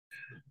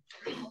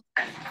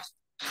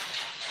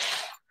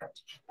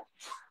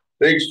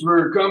Thanks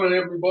for coming,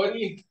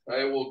 everybody.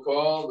 I will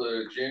call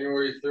the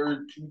January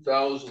 3rd,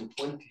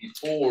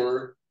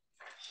 2024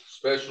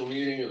 special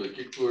meeting of the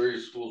Kickapoo Area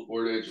Schools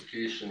Board of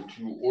Education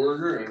to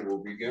order, and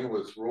we'll begin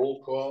with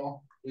roll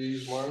call,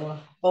 please, Marla.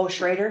 Bo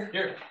Schrader.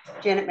 Here.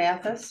 Janet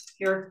Mathis.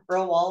 Here.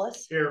 Earl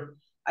Wallace. Here.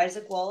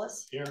 Isaac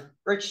Wallace. Here.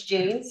 Rich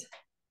James.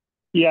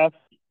 Yes.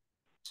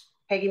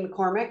 Peggy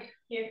McCormick.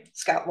 Here.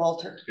 Scott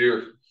Walter.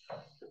 Here.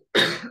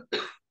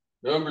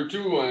 Number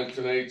 2 on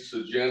tonight's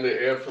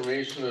agenda,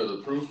 affirmation of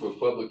the proof of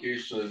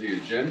publication of the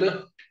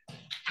agenda.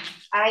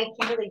 I,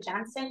 Kimberly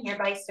Johnson,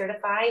 hereby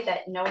certify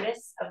that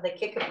notice of the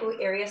Kickapoo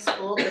Area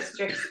School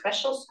District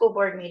Special School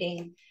Board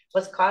Meeting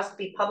was caused to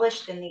be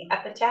published in the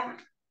Epitaph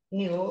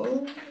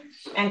News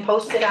and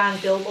posted on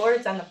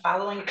billboards on the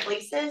following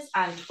places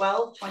on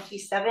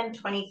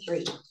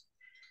 12/27/23.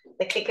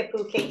 The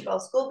Kickapoo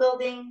K-12 School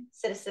Building,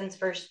 Citizens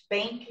First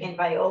Bank in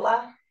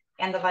Viola,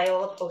 and the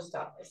Viola Post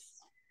Office.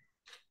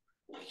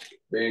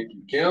 Thank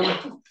you, Kim.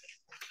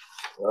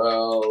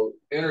 I'll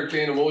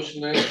entertain a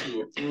motion then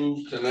to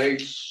approve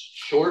tonight's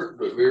short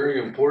but very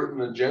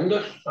important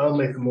agenda. I'll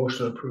make a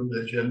motion to approve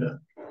the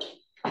agenda.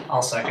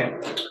 I'll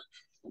second.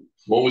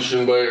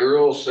 Motion by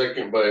Earl,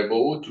 second by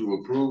Bo to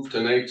approve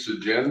tonight's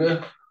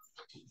agenda.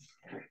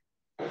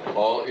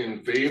 All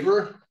in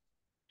favor?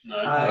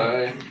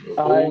 Aye.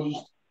 Opposed?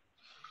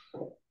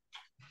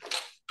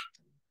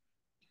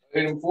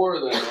 Item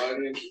 4 then,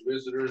 audience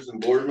visitors and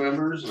board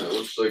members, and it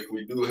looks like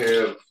we do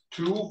have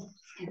 2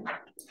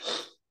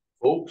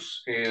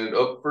 folks. And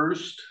up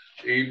first,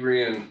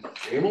 Adrian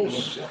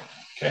Amos.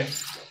 Okay.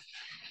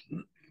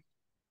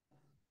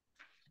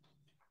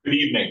 Good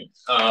evening.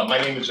 My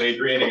name is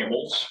Adrian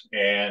Amos,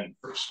 and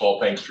first of all,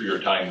 thanks for your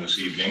time this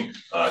evening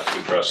to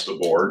address the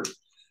board.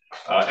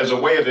 As a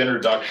way of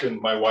introduction,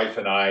 my wife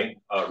and I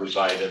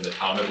reside in the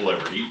town of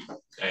Liberty,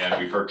 and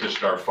we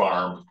purchased our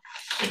farm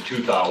in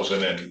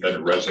 2000 and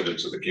been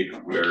residents of the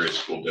Kickapoo Area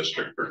School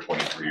District for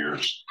 23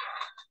 years.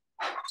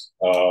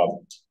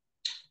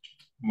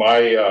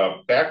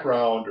 My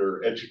background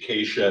or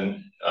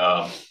education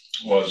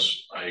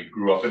was, I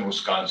grew up in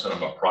Wisconsin.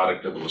 I'm a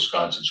product of the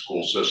Wisconsin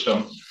school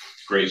system,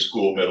 grade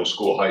school, middle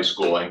school, high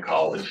school, and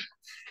college,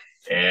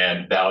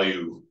 and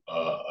value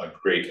a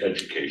great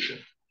education.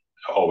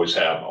 I always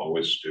have,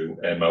 always do.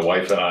 And my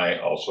wife and I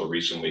also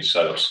recently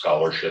set up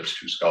scholarships,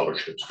 2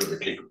 scholarships for the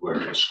Kickapoo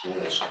Area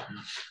schools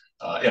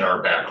in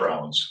our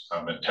backgrounds.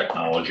 I'm a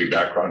technology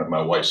background and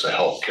my wife's a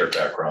healthcare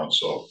background.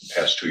 So the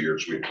past 2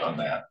 years we've done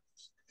that.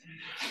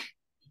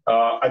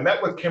 I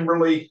met with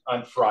Kimberly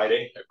on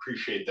Friday. I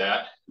appreciate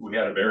that. We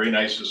had a very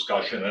nice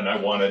discussion and I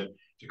wanted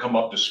to come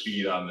up to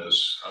speed on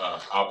this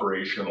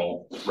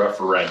operational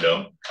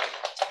referendum.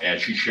 And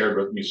she shared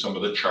with me some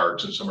of the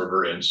charts and some of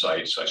her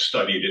insights. I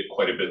studied it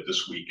quite a bit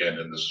this weekend,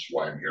 and this is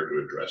why I'm here to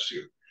address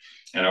you.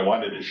 And I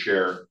wanted to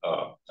share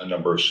a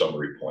number of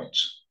summary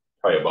points,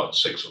 probably about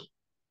 6 of them.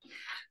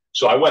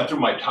 So I went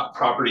through my top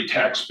property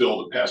tax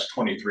bill the past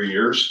 23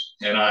 years,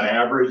 and on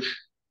average,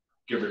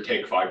 give or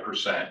take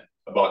 5%,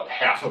 about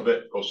half of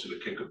it goes to the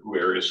Kickapoo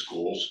Area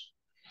schools,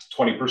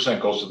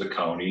 20% goes to the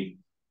county,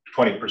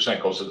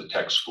 20% goes to the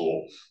tech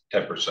school,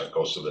 10%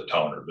 goes to the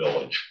town or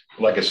village.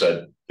 Like I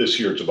said, this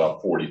year it's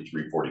about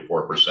 43,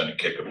 44% in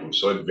Kickapoo,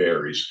 so it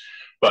varies.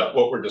 But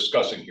what we're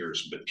discussing here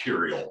is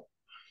material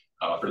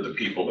for the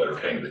people that are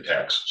paying the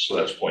taxes. So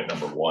that's point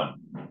number 1.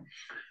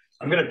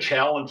 I'm going to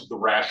challenge the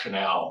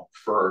rationale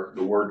for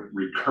the word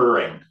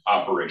recurring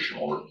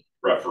operational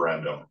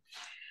referendum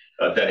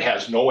that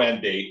has no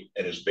end date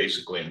and is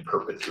basically in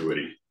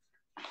perpetuity.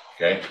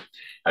 Okay,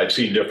 I've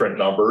seen different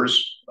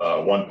numbers,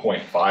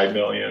 1.5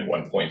 million,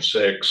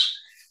 1.6,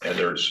 and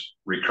there's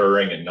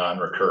recurring and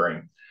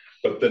non-recurring.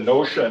 But the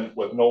notion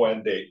with no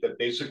end date that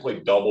basically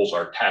doubles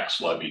our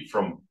tax levy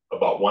from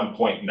about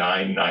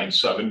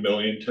 1.997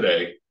 million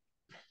today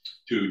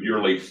to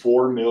nearly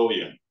 4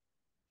 million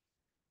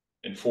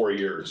in 4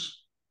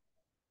 years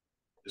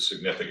is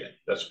significant.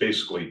 That's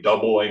basically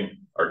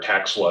doubling our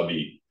tax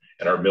levy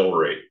and our mill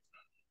rate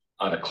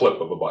on a clip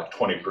of about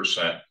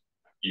 20%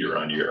 year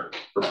on year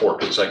for 4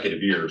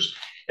 consecutive years.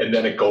 And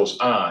then it goes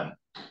on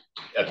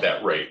at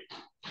that rate.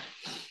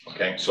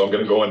 Okay, so I'm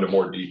going to go into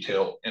more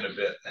detail in a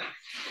bit.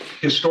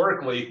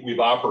 Historically, we've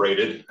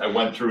operated, I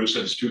went through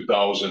since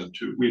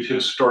 2002, we've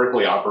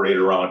historically operated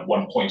around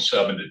 $1.7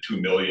 to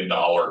 $2 million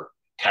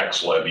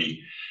tax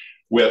levy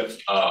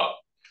with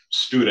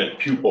student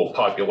pupil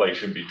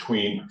population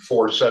between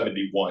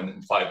 471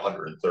 and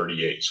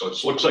 538. So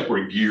it looks like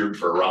we're geared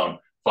for around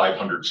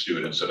 500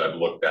 students that I've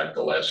looked at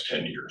the last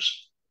 10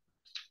 years.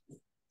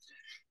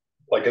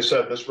 Like I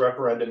said, this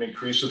referendum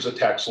increases the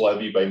tax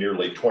levy by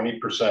nearly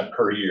 20%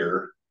 per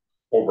year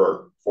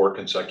over 4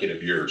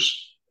 consecutive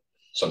years.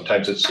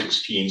 Sometimes it's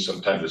 16,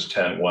 sometimes it's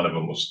 10. One of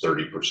them was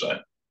 30%,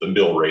 the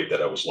mill rate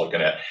that I was looking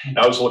at.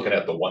 I was looking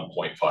at the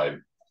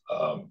 $1.5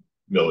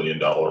 million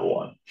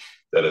one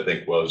that I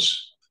think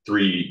was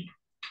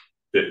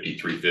 350,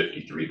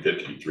 350,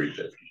 350,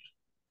 350.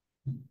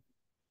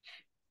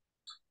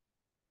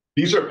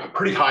 These are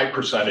pretty high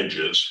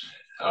percentages.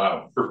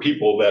 for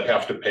people that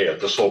have to pay it,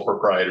 the sole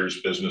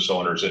proprietors, business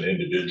owners, and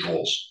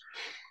individuals.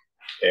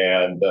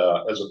 And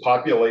as the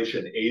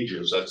population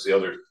ages, that's the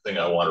other thing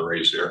I want to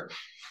raise here.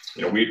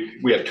 You know,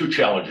 we have two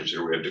challenges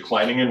here. We have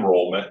declining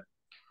enrollment,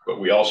 but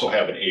we also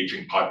have an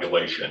aging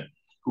population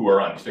who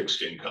are on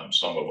fixed income,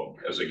 some of them,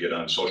 as they get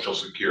on Social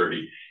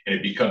Security, and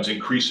it becomes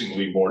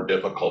increasingly more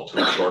difficult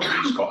to absorb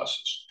these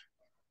costs.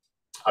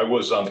 I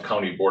was on the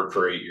county board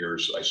for 8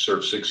 years. I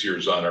served 6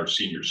 years on our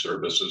senior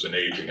services and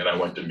aging, and I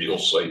went to meal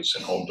sites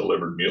and home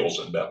delivered meals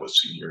and met with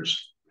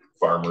seniors,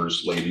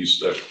 farmers, ladies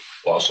that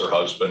lost their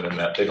husband, and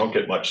that they don't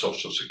get much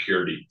Social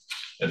Security,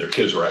 and their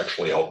kids were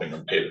actually helping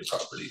them pay the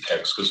property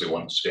tax because they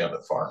wanted to stay on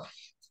the farm.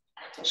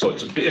 So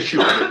it's an issue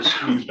that's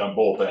squeezed on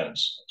both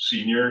ends,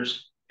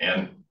 seniors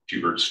and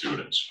fewer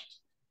students.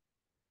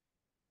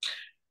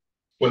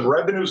 When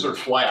revenues are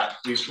flat,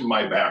 at least from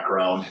my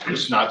background,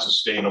 it's not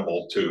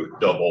sustainable to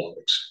double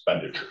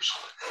expenditures.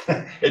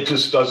 It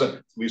just doesn't,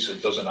 at least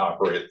it doesn't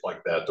operate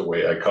like that the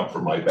way I come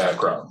from my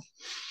background.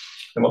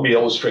 And let me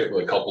illustrate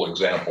with a couple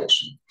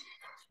examples.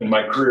 In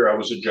my career, I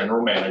was a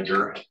general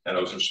manager and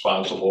I was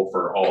responsible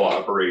for all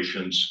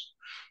operations,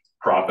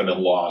 profit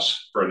and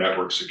loss for a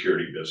network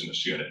security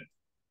business unit.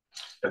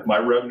 If my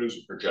revenues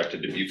were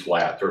projected to be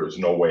flat, there was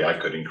no way I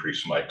could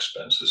increase my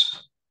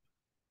expenses,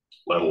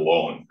 let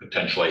alone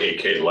potentially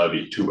AK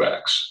levy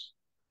 2x.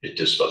 It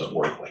just doesn't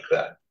work like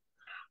that.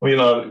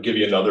 Let me give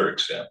you another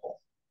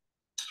example.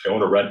 I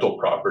own a rental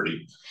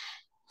property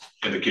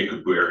in the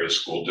Kickapoo area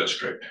school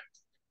district.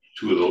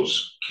 2 of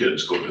those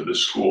kids go to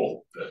this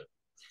school that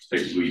they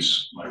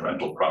lease my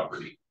rental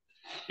property.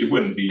 It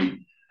wouldn't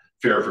be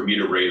fair for me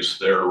to raise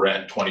their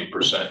rent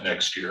 20%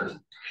 next year,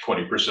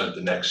 20%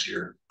 the next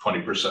year,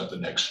 20% the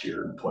next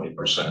year, and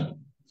 20%.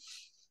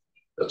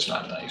 That's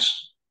not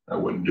nice. I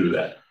wouldn't do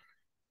that.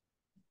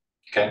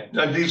 Okay,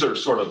 now these are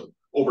sort of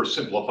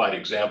oversimplified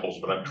examples,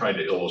 but I'm trying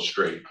to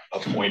illustrate a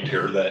point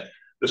here that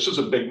this is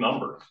a big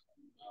number,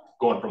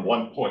 going from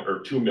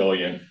 2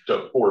 million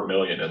to 4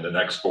 million in the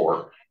next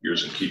 4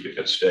 years and keeping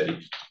it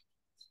steady.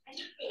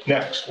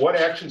 Next, what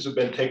actions have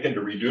been taken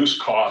to reduce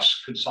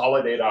costs,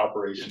 consolidate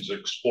operations,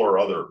 explore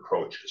other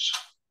approaches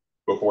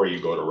before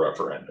you go to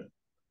referendum?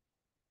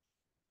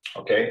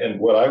 Okay, and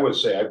what I would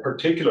say, I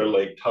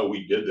particularly liked how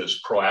we did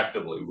this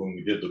proactively when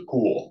we did the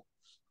pool.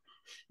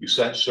 You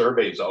sent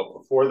surveys out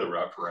before the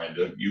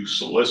referendum, you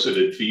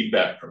solicited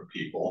feedback from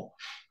people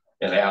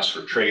and asked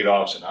for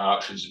trade-offs and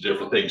options and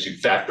different things. You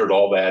factored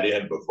all that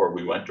in before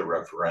we went to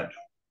referendum.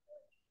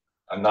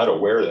 I'm not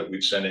aware that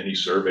we've sent any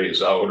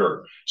surveys out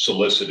or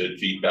solicited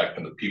feedback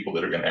from the people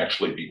that are going to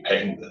actually be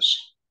paying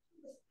this.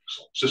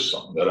 So it's just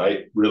something that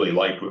I really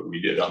liked what we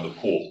did on the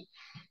pool.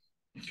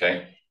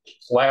 Okay.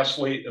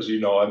 Lastly, as you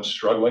know, I'm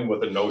struggling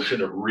with the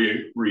notion of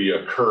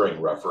reoccurring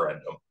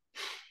referendum,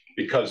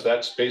 because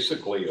that's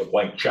basically a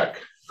blank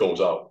check goes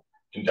out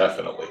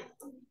indefinitely.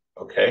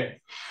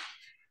 Okay.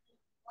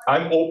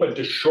 I'm open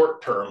to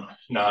short-term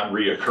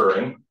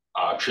non-reoccurring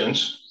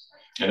options.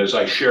 And as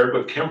I shared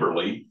with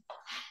Kimberly,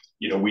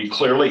 we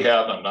clearly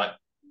have,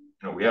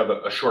 we have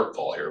a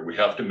shortfall here. We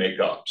have to make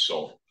up.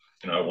 So,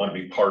 I want to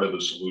be part of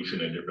the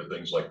solution and different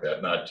things like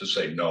that, not to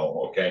say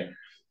no, okay?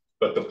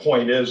 But the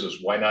point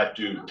is why not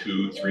do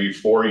 2, 3,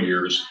 4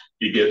 years?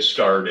 You get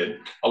started.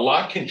 A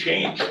lot can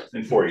change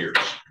in 4 years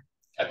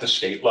at the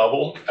state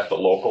level, at the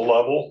local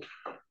level.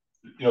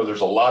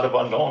 There's a lot of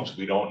unknowns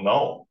we don't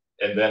know.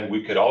 And then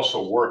we could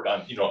also work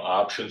on,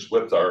 options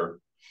with our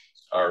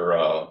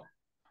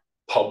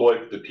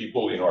public, the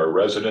people, our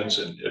residents.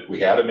 And if we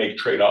had to make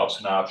trade-offs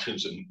and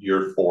options in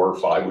year 4 or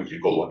 5, we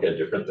could go look at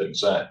different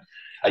things then.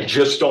 I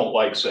just don't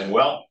like saying,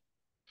 well,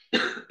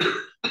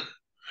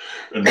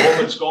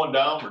 enrollment's going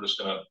down, we're just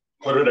going to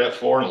put it at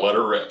 4 and let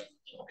her rip.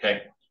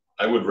 Okay.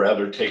 I would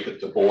rather take it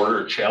to the board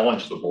or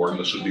challenge the board, and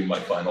this would be my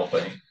final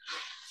thing.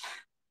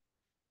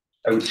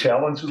 I would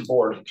challenge the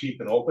board to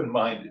keep an open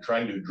mind to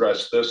trying to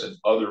address this and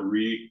other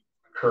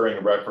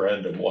recurring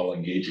referendum while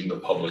engaging the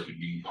public and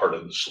being part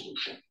of the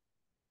solution.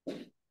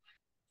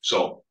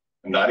 So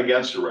I'm not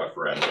against a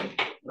referendum.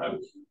 I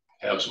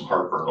have some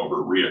heartburn over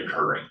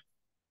reoccurring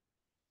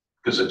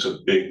because it's a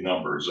big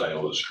number, as I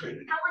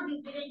illustrated.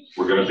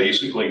 We're going to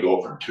basically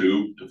go from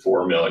 2 to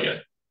 4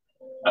 million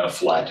on a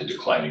flat to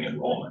declining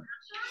enrollment.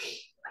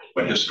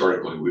 But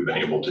historically, we've been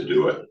able to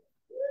do it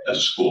as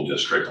a school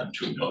district on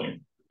 2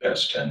 million the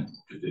past 10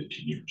 to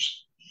 15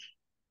 years.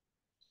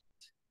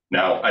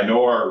 Now, I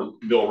know our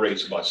mill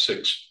rate's about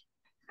 6%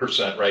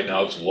 right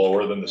now. It's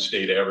lower than the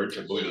state average.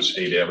 I believe the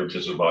state average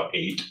is about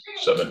 8,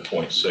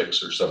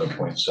 7.6 or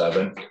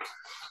 7.7.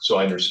 So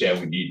I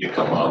understand we need to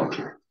come up.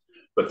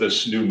 But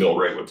this new mill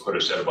rate would put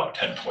us at about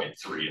 10.3 in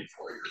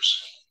 4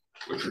 years,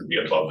 which would be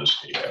above the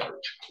state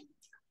average.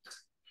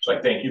 So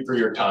I thank you for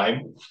your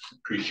time.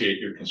 Appreciate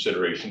your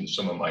consideration to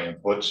some of my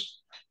inputs.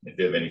 If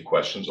you have any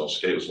questions, I'll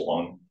stay as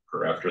long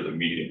or after the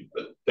meeting.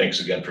 But thanks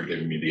again for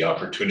giving me the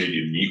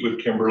opportunity to meet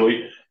with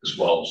Kimberly as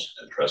well as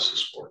address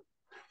this board.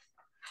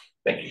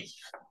 Thank you.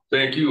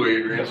 Thank you,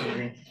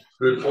 Adrian.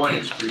 Good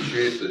points.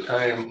 Appreciate the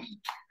time.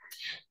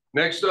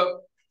 Next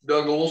up,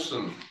 Doug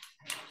Olson.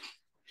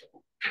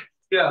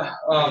 Yeah,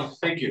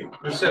 thank you.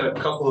 I just had a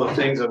couple of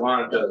things I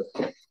wanted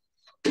to,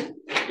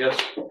 I guess,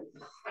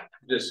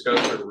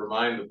 discuss or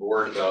remind the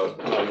board about.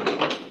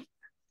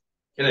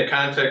 In the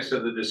context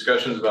of the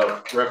discussions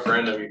about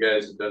referendum, you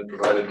guys have been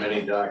provided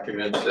many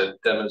documents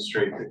that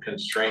demonstrate the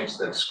constraints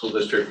that school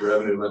district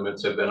revenue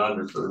limits have been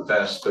under for the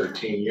past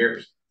 13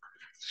 years.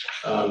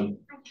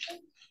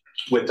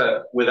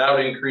 Without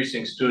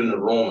increasing student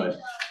enrollment,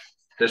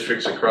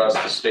 districts across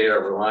the state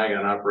are relying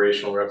on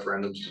operational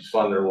referendums to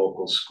fund their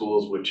local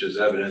schools, which is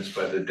evidenced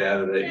by the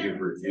data that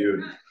you've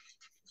reviewed.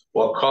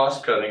 While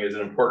cost cutting is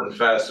an important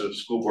facet of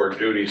school board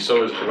duty,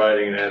 so is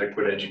providing an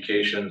adequate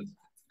education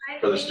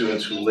for the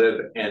students who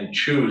live and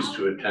choose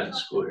to attend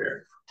school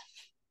here.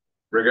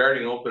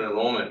 Regarding open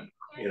enrollment,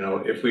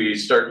 if we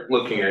start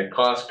looking at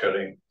cost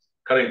cutting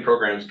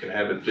programs can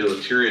have a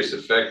deleterious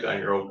effect on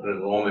your open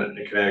enrollment.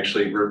 It can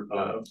actually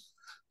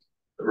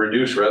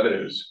reduce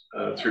revenues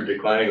through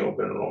declining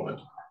open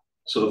enrollment.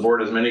 So the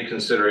board has many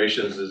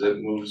considerations as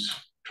it moves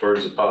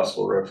towards a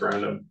possible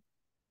referendum.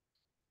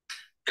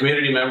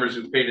 Community members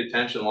who paid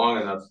attention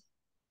long enough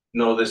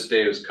know this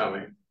day is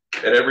coming.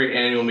 At every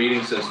annual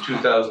meeting since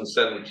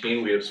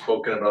 2017, we have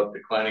spoken about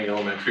declining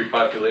elementary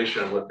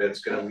population and what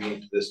that's going to mean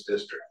to this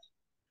district.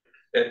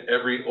 At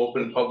every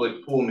open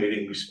public pool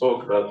meeting, we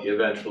spoke about the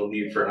eventual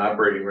need for an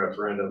operating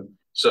referendum,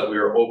 so we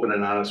are open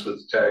and honest with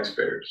the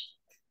taxpayers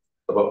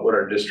about what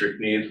our district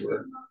needs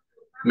were.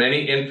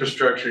 Many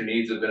infrastructure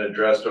needs have been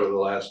addressed over the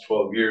last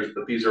 12 years,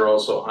 but these are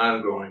also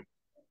ongoing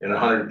in a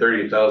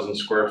 130,000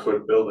 square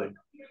foot building.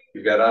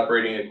 You've got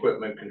operating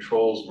equipment,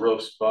 controls,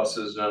 roofs,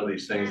 buses, none of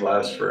these things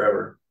last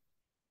forever.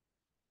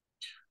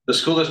 The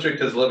school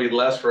district has levied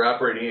less for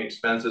operating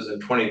expenses in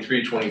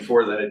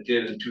 23-24 than it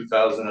did in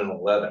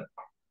 2011.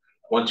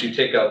 Once you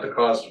take out the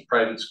cost of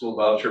private school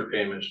voucher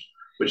payments,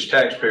 which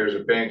taxpayers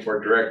are paying for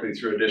directly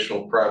through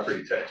additional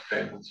property tax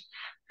payments.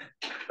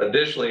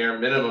 Additionally, our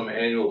minimum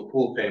annual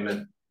pool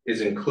payment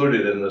is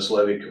included in this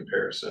levy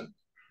comparison.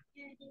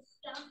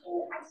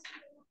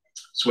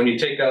 So when you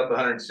take out the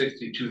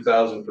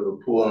 $162,000 for the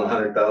pool and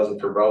 $100,000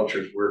 for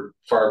vouchers, we're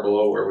far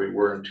below where we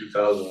were in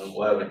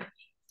 2011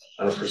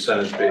 on a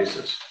percentage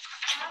basis.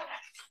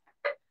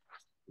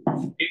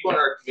 People in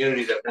our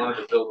community that wanted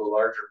to build a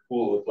larger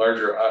pool with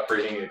larger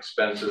operating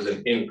expenses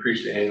and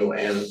increased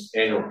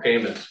annual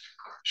payments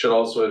should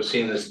also have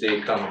seen this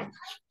day coming,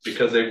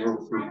 because they were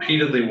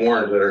repeatedly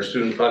warned that our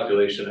student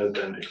population has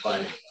been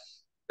declining.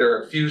 There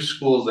are few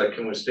schools that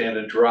can withstand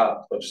a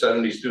drop of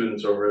 70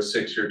 students over a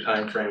 6-year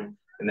time frame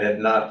and had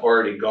not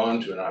already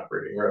gone to an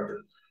operating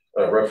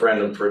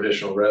referendum for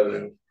additional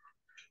revenue.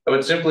 I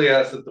would simply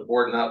ask that the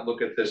board not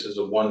look at this as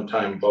a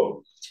one-time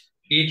vote.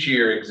 Each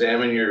year,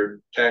 examine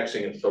your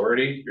taxing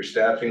authority, your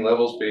staffing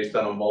levels based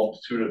on a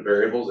multitude of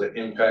variables that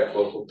impact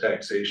local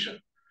taxation.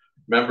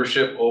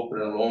 Membership,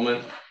 open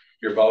enrollment,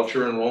 your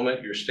voucher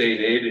enrollment, your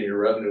state aid, and your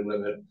revenue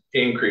limit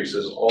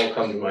increases all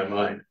come to my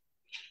mind.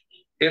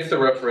 If the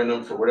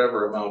referendum for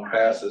whatever amount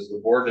passes, the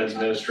board and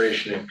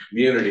administration and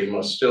community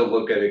must still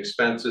look at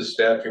expenses,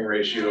 staffing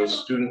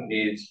ratios, student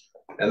needs,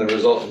 and the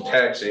resultant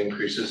tax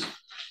increases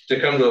to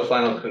come to a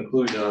final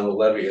conclusion on the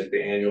levy at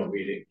the annual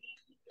meeting.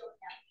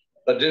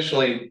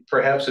 Additionally,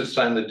 perhaps it's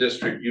time the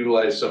district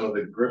utilize some of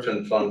the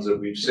Griffin funds that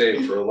we've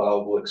saved for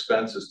allowable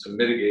expenses to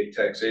mitigate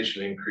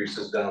taxation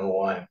increases down the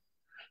line.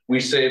 We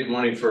saved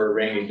money for a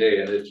rainy day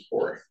and it's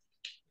boring.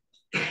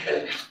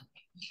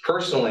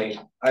 Personally,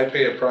 I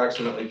pay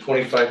approximately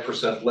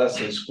 25% less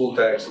in school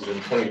taxes in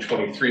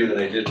 2023 than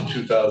I did in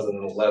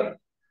 2011.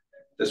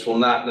 This will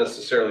not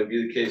necessarily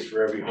be the case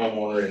for every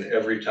homeowner in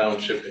every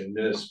township and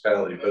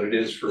municipality, but it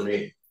is for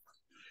me.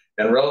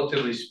 And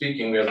relatively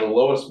speaking, we have the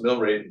lowest mill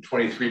rate in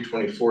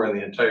 23-24 in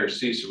the entire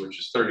CESA, which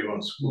is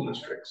 31 school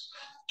districts.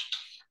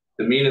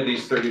 The mean of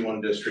these 31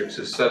 districts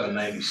is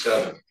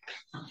 797.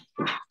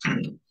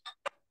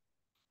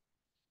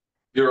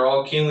 You're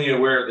all keenly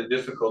aware of the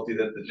difficulty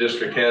that the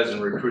district has in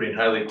recruiting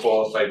highly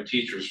qualified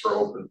teachers for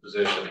open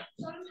positions.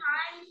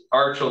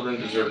 Our children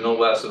deserve no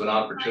less of an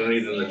opportunity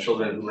than the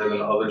children who live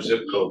in other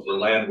zip codes where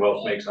land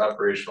wealth makes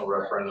operational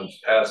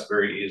referendums pass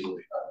very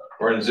easily,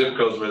 or in zip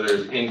codes where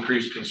there's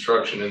increased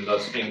construction and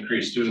thus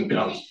increased student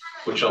counts,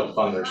 which help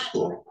fund their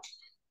school.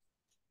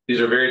 These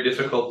are very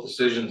difficult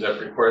decisions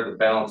that require the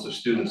balance of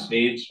students'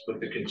 needs with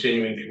the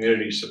continuing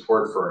community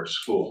support for our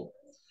school.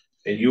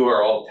 And you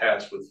are all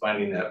tasked with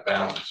finding that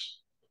balance.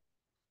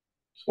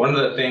 One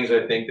of the things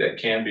I think that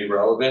can be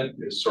relevant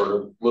is sort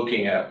of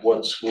looking at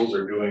what schools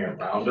are doing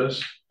around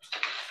us,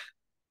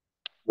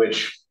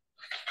 which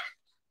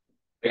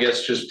I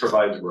guess just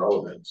provides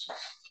relevance.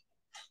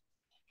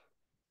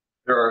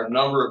 There are a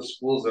number of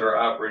schools that are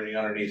operating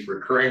underneath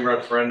recurring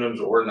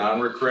referendums or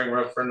non-recurring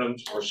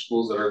referendums, or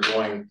schools that are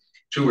going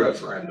to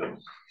referendum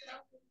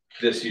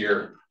this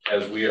year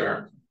as we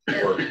are,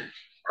 or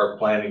are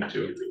planning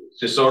to.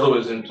 DeSoto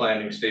is in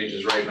planning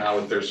stages right now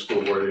with their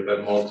school board. They've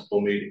had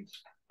multiple meetings.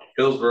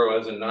 Hillsborough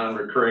has a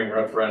non-recurring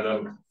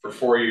referendum for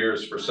 4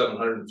 years for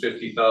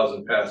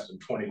 $750,000 passed in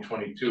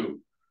 2022.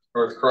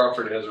 North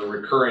Crawford has a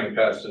recurring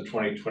passed in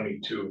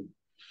 2022.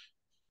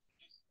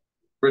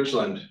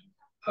 Richland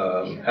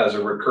has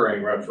a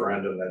recurring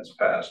referendum that's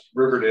passed.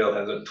 Riverdale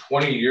has a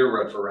 20-year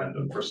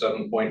referendum for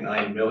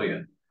 7.9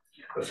 million.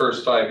 The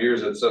first 5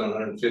 years at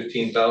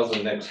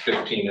 715,000, next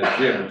 15 at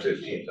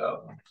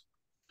 315,000.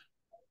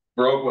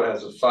 Viroqua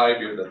has a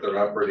 5-year that they're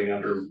operating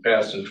under,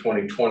 passed in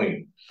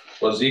 2020.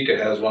 Wazeeka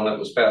has one that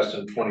was passed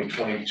in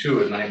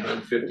 2022 at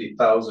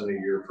 950,000 a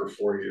year for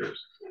 4 years.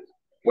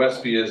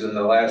 Westby is in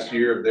the last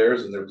year of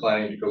theirs and they're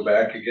planning to go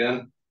back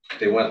again.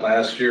 They went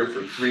last year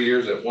for 3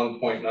 years at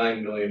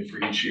 1.9 million for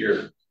each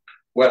year.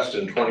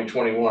 Weston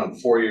 2021,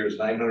 4 years,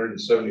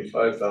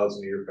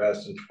 975,000 a year,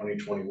 passed in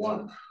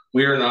 2021.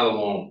 We are not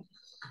alone.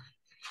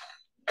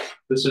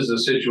 This is a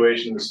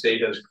situation the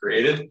state has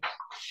created.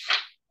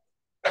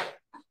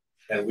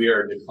 And we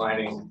are a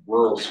declining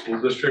rural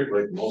school district,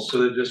 like most of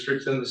the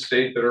districts in the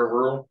state that are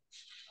rural.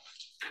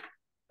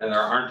 And there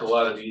aren't a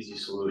lot of easy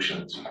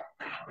solutions.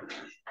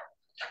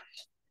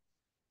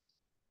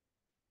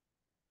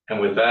 And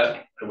with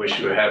that, I wish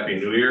you a happy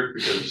new year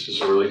because this is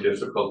a really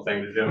difficult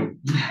thing to do.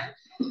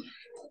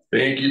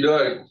 Thank you,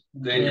 Doug.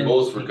 Thank you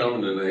both for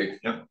coming tonight.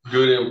 Yep.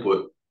 Good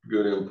input,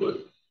 good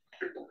input.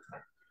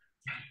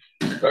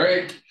 All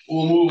right,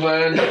 we'll move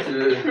on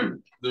to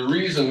the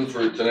reason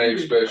for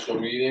tonight's special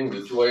meeting,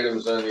 the 2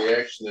 items on the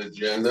action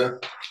agenda.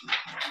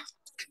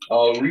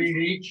 I'll read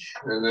each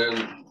and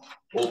then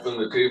open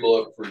the table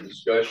up for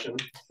discussion.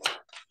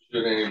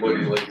 Should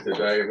anybody like to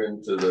dive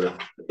into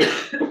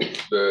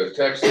the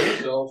text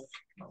itself.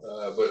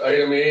 But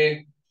item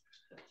A,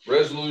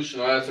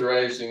 resolution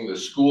authorizing the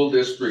school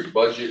district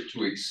budget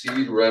to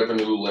exceed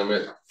revenue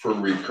limit for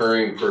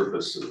recurring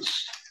purposes.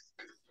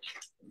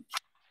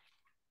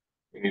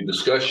 Any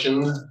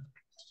discussion?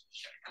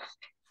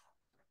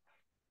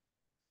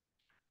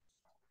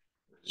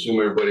 Assume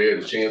everybody had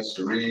a chance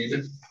to read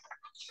the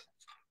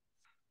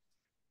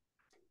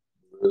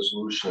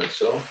resolution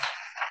itself.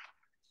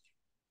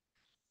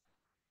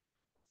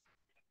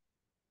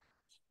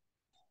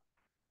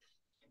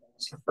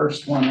 It's the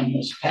first one in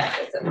this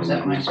packet that was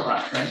at my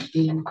spot, right?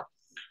 The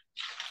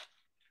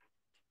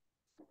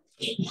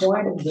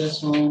point of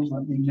this one,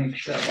 let me make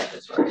sure I got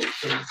this right.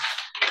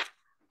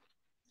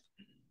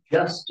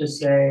 Just to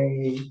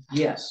say,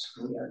 yes,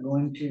 we are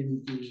going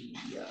to be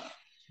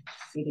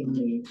exceeding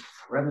the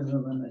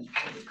revenue limit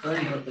for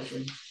recurring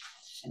purposes,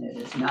 and it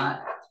is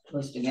not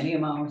listing any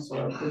amounts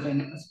or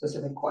approving a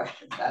specific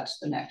question. That's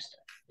the next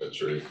step.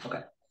 That's right.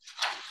 Okay.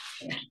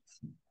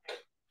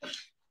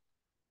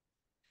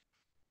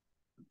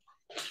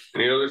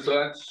 Any other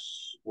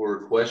thoughts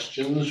or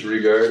questions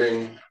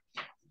regarding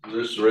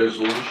this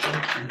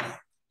resolution?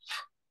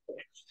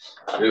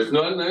 If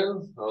none,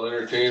 then I'll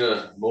entertain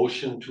a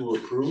motion to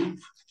approve.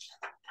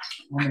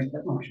 I'll make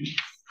that motion.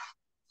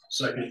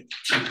 Second.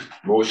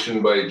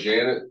 Motion by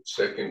Janet,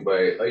 second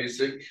by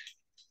Isaac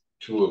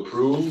to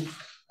approve.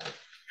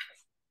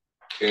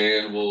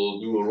 And we'll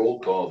do a roll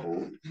call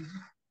vote.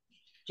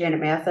 Janet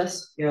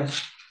Mathis,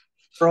 Yes.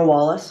 Earl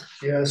Wallace,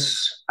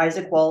 Yes.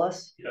 Isaac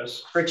Wallace,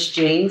 Yes. Rich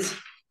James.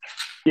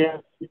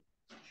 Yes.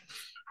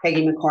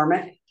 Peggy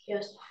McCormick,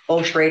 Yes.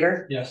 Bo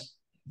Schrader, Yes.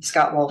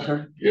 Scott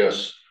Walter.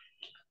 Yes.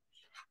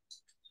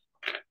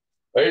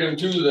 Item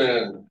 2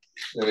 then,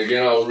 and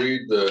again, I'll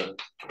read the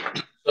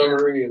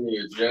summary in the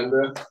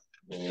agenda.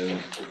 And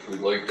if we'd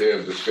like to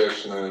have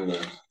discussion on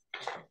the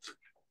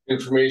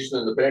information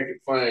in the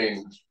packet,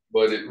 fine.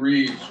 But it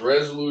reads,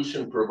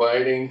 resolution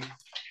providing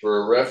for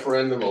a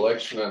referendum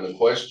election on the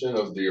question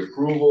of the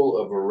approval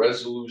of a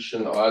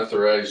resolution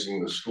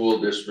authorizing the school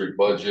district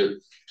budget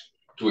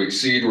to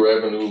exceed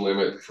revenue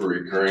limit for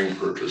recurring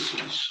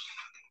purposes.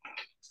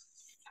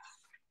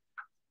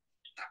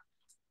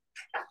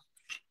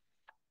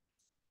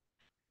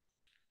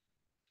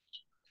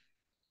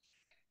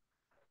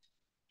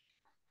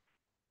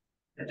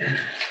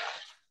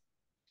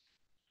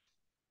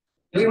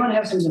 Do we want to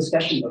have some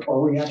discussion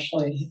before we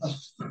actually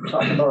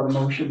talk about a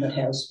motion that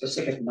has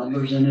specific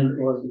numbers in it,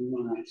 or do we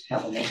want to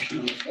have a motion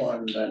on the floor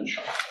and then?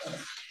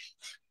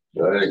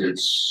 I think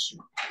it's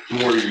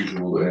more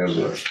usual to have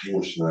a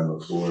motion on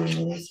the floor and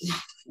then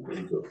I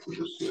can up for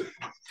this.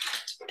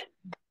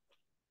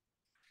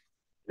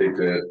 Take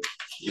that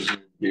as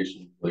an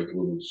indication, like a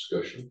little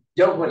discussion.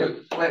 There's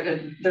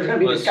going to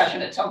be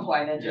discussion at some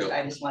point. I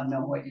just want to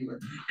know what you were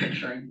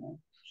picturing.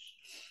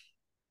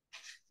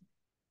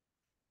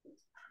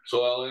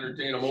 So I'll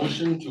entertain a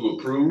motion to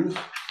approve.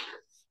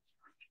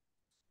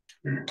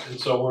 And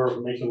so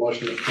we're making a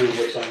motion to approve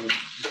what's on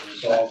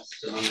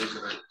the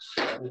numbers.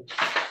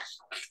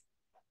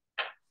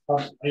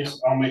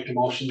 I'll make the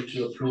motion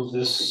to approve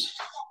this.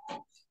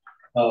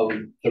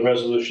 The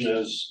resolution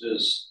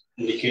is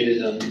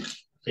indicated on the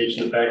page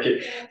in the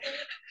packet.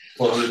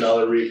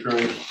 $400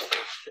 recurring.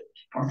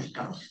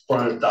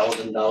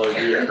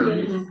 $400,000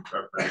 recurring.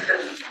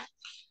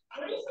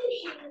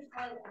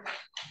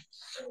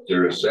 Is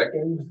there a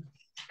second?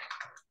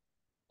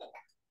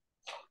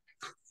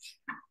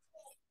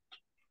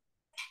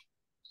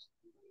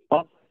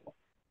 What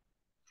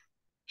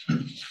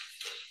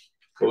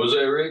was that,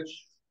 Rich?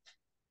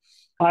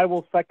 I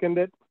will second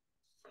it.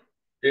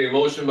 Okay,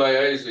 motion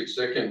by Isaac,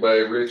 second by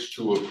Rich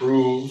to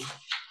approve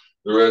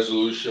the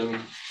resolution.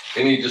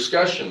 Any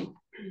discussion?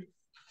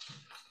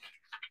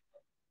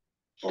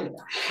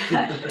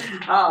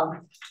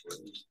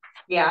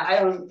 Yeah, I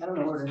don't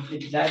know where to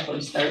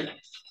exactly start.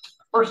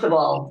 First of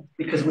all,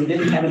 because we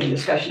didn't have any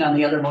discussion on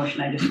the other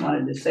motion, I just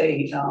wanted to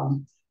say,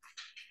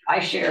 I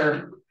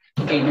share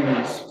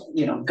Adrian's,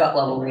 gut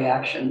level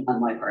reaction on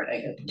my part. I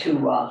get two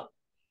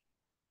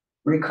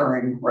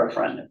recurring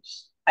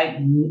referendums.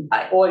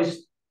 I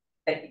always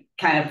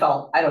kind of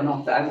felt, I don't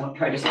know if I won't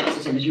try to say it's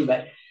the same as you,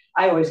 but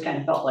I always kind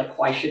of felt like,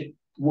 why should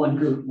one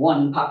group,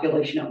 one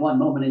population at one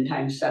moment in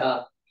time set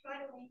up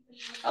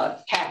a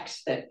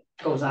tax that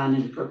goes on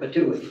in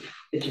perpetuity?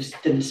 It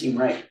just didn't seem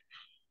right.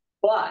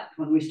 But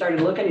when we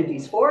started looking at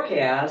these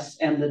forecasts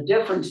and the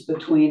difference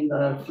between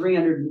the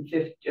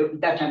 350,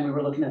 at that time we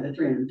were looking at the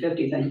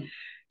 350 thing,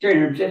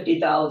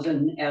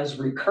 350,000 as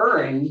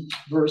recurring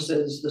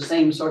versus the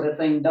same sort of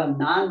thing done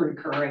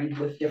non-recurring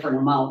with different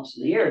amounts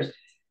in the years.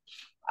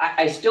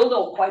 I still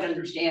don't quite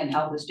understand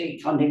how the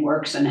state funding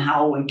works and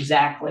how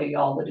exactly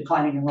all the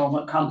declining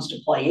enrollment comes to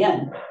play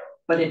in,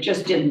 but it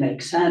just didn't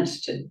make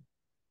sense to,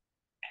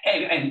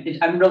 and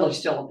I'm really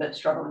still a bit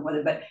struggling with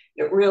it, but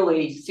it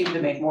really seemed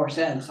to make more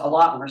sense, a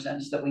lot more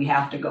sense, that we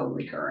have to go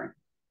recurring.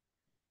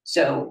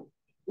 So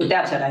with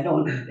that said, I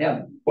don't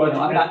have,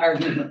 I'm not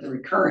arguing with the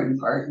recurring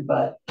part,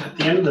 but at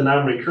the end of the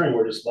non-recurring,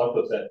 we're just left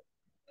with that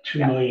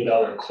 $2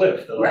 million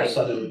cliff that all of a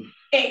sudden.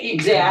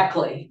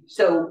 Exactly.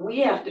 So we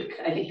have to,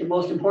 I think the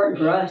most important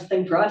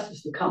thing for us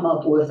is to come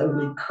up with a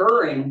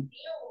recurring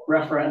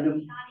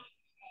referendum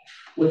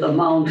with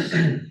amounts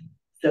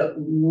that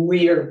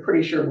we are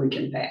pretty sure we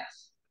can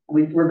pass.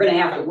 We're going to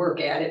have to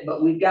work at it,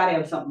 but we've got to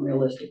have something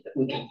realistic that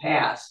we can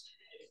pass,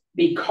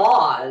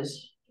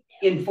 because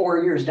in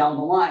 4 years down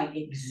the line,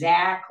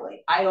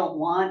 exactly, I don't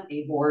want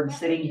a board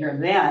sitting here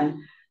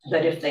then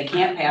that if they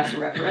can't pass a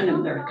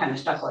referendum, they're kind of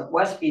stuck like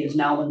Westby is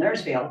now when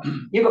theirs failed.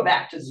 You go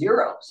back to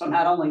zero. So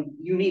not only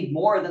you need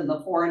more than the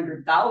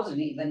 400,000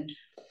 even,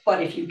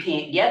 but if you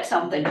can't get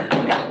something,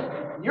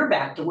 you're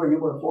back to where you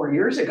were 4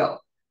 years ago.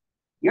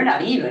 You're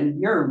not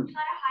even, you're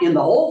in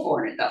the whole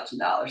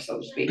 $400,000, so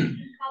to speak.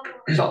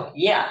 So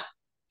yeah.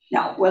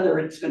 Now, whether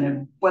it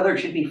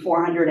should be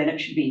 400 and it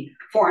should be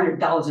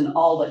 400,000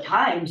 all the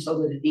time,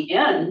 so that at the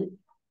end,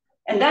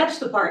 and that's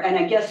the part, and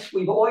I guess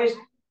we've always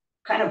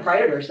kind of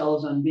prided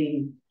ourselves on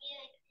being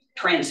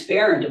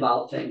transparent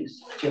about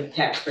things with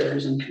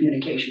taxpayers and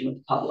communication with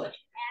the public.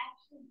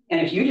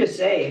 And if you just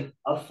say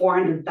a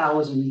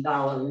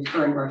 $400,000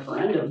 recurring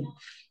referendum,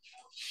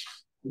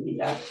 I mean,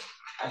 that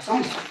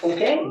sounds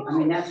okay. I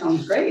mean, that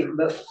sounds great,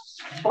 but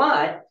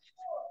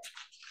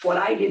what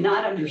I did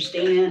not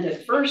understand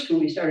at first when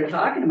we started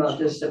talking about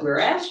this that we're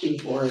asking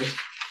for is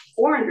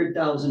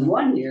 400,000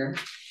 one year,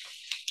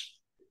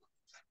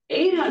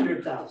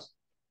 800,000.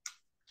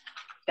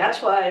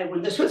 That's why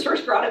when this was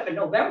first brought up in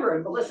November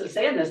and Melissa's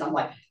saying this, I'm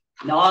like,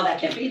 no, that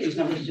can't be. These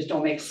numbers just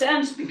don't make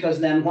sense, because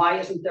then why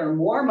isn't there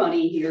more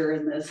money here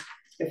in this?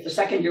 If the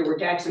second year we're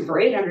taxing for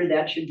 800,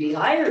 that should be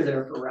higher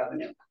there for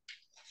revenue,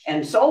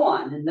 and so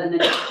on. And then the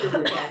next year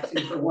we're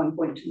taxing for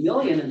 1.2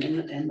 million, and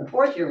in the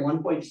fourth year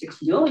 1.6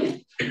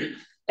 million.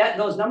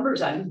 Those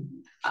numbers, I'm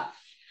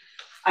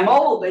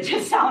old, they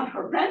just sound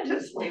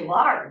horrendously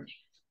large,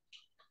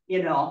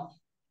 and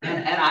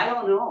I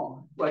don't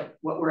know what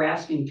we're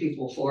asking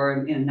people for,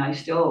 and I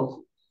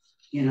still,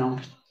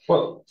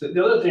 Well,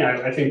 the other thing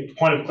I think,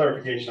 point of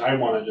clarification I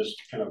want to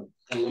just kind of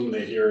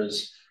illuminate here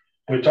is,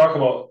 when we talk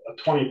about a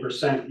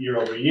 20% year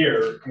over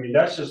year, I mean,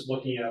 that's just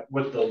looking at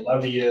what the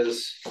levy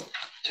is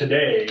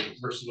today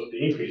versus what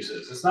the increase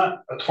is. It's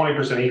not a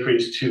 20%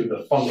 increase to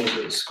the funding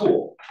to the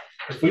school.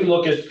 If we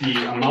look at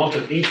the amount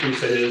of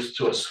increase that is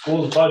to a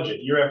school's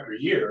budget year after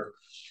year,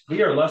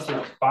 we are less than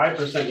a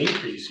 5%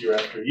 increase year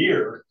after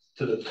year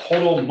to the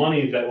total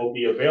money that will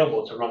be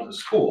available to run the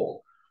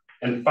school.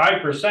 And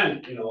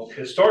 5%,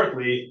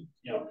 historically,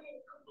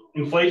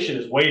 inflation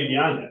is way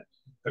beyond that.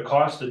 The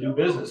cost to do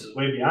business is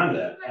way beyond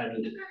that.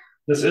 And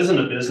this isn't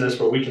a business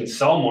where we can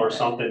sell more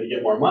something to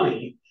get more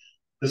money.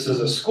 This is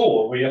a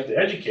school where we have to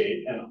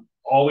educate, and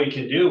all we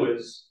can do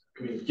is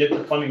get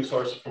the funding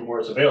source from where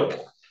it's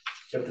available.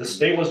 If the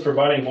state was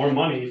providing more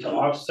money to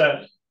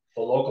offset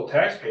the local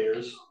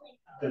taxpayers,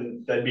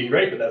 then that'd be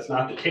great, but that's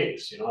not the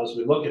case. As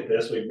we look at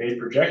this, we've made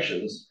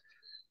projections.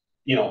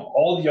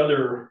 All the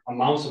other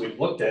amounts that we've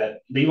looked at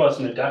leave us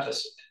in a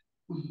deficit.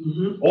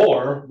 Mm-hmm.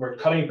 Or we're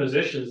cutting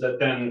positions that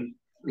then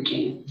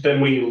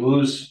we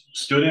lose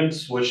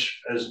students,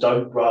 which, as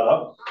Doug brought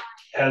up,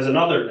 has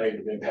another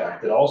negative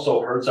impact. It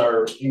also hurts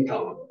our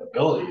income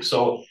ability.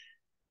 So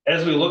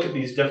as we look at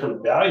these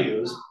different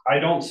values, I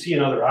don't see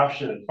another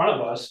option in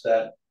front of us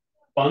that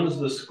funds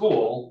the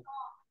school.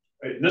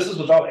 This is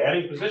without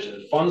adding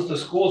positions. It funds the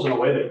schools in a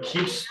way that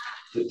keeps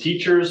the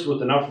teachers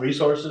with enough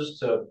resources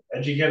to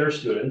educate our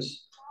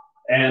students,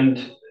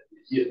 and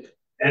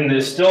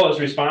is still as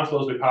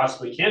responsible as we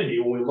possibly can be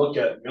when we look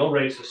at mill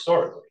rates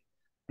historically.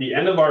 The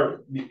end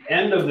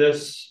of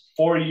this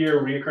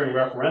 4-year recurring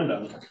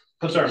referendum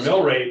puts our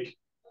mill rate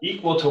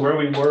equal to where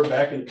we were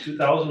back in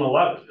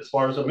 2011 as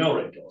far as the mill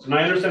rate goes. And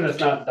I understand it's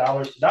not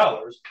dollars to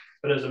dollars,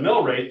 But as a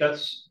mill rate,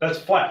 that's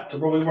flat to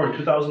where we were in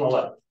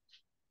 2011.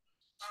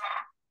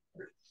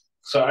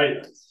 So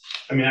I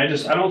mean, I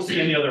don't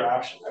see any other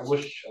option. I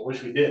wish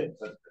we did,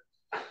 but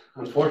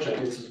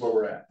unfortunately, this is where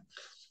we're at.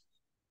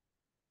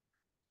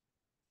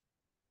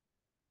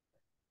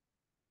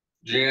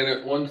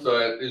 Janet, one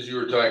thought is you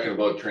were talking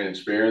about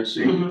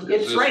transparency.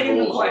 It's right in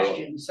the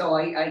question, so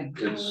I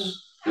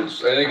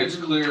think it's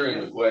clear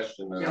in the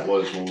question than it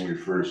was when we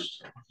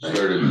first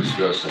started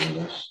discussing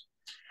this.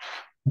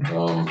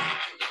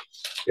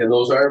 And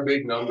those are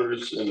big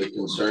numbers, and the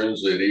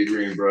concerns that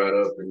Adrian brought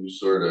up and you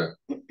sort of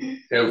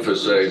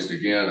emphasized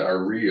again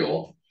are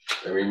real.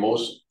 I mean,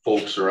 most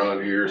folks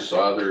around here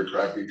saw their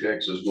property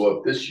taxes go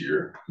up this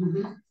year.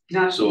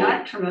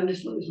 Not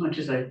tremendously as much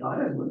as I thought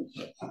I would.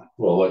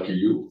 Well, lucky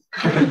you.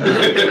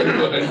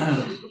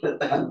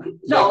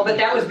 No, but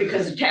that was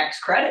because of tax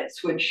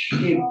credits, which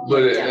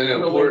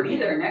will be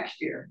there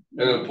next year.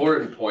 An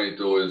important point,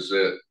 though, is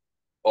that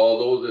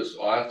although this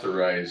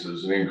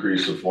authorizes an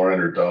increase of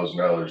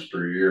 $400,000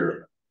 per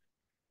year,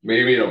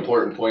 maybe an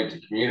important point to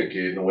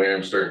communicate in the way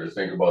I'm starting to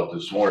think about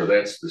this more,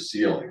 that's the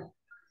ceiling.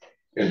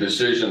 And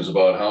decisions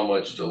about how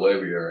much to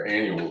levy are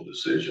annual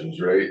decisions,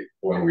 right?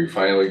 When we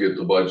finally get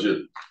the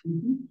budget,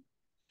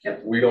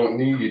 Yep. We don't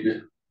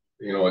need,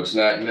 it's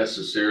not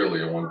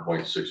necessarily a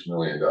 $1.6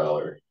 million.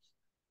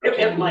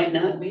 It might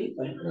not be,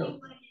 but yeah.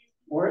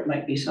 Or it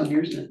might be some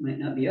years and it might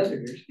not be other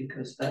years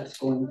because that's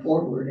going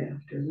forward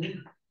after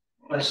that.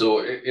 But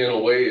so in a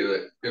way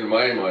that in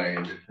my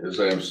mind, as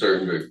I'm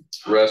starting to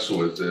wrestle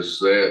with this,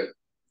 that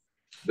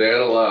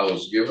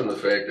allows, given the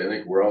fact I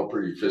think we're all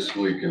pretty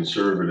fiscally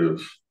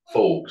conservative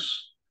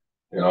folks,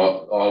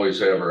 always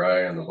have our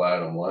eye on the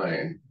bottom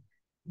line,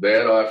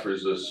 that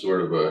offers us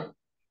sort of a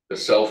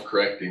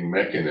self-correcting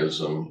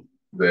mechanism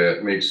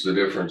that makes the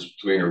difference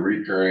between a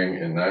recurring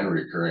and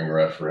non-recurring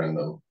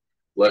referendum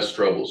less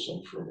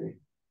troublesome for me,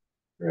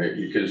 right?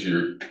 Because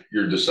you're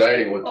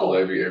deciding what to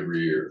levy every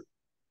year.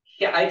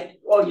 Yeah,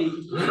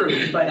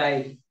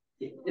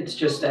 it's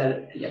just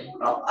that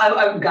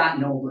I've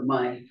gotten over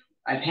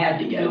I've had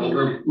to get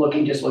over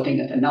looking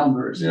at the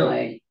numbers,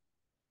 my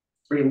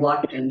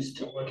reluctance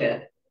to look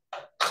at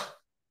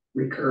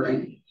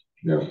recurring.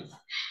 Yeah.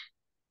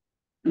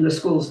 And the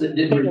schools that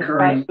did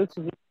recurring.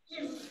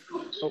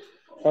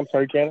 I'm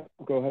sorry, Janet,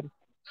 go ahead.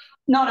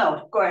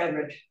 No, go ahead,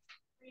 Rich.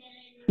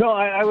 No,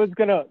 I was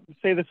going to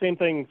say the same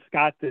thing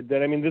Scott did,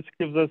 that, I mean, this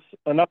gives us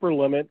an upper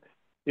limit.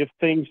 If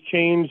things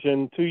change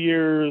in 2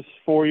 years,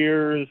 4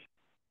 years,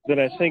 then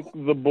I think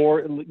the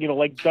board,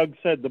 like Doug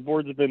said, the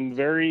boards have been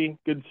very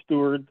good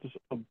stewards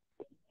of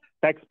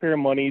taxpayer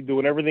money,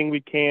 doing everything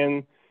we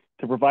can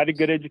to provide a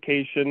good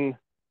education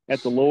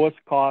at the lowest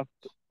cost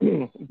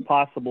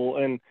possible.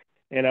 And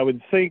I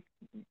would think,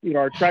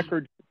 our track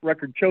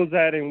record shows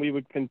that, and we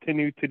would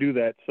continue to do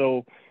that.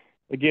 So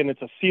again,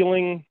 it's a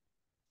ceiling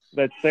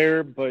that's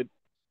there, but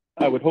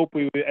I would hope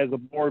we, as a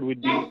board,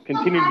 would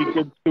continue to be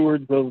good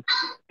stewards of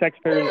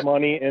taxpayers'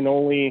 money and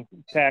only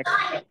tax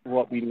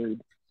what we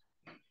need.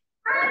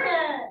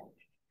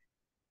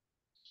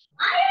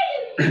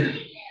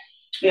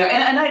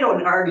 Yeah, and I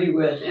don't argue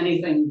with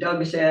anything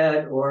Doug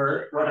said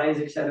or what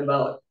Isaac said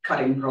about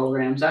cutting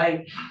programs.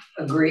 I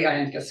agree.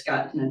 I think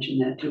Scott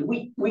mentioned that too.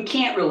 We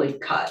can't really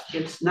cut.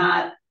 It's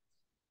not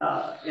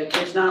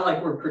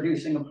like we're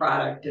producing a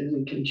product and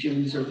we can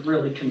choose or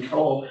really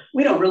control.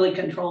 We don't really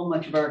control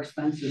much of our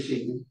expenses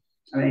even.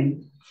 I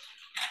mean,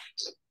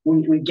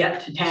 we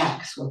get to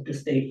tax what the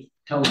state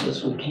tells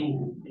us we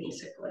can,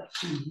 basically.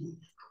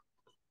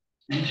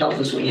 And tells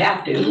us we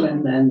have to,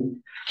 and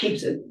then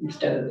keeps it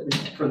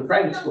for the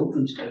private schools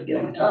instead of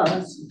giving it to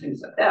us and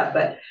things like that.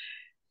 But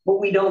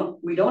we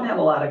don't have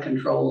a lot of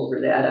control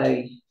over that.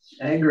 I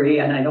agree,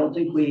 and I don't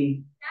think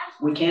we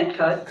can't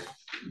cut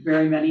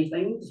very many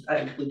things.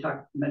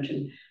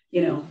 Mentioned,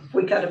 if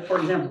we cut it, for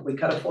example, we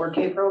cut a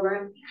 4K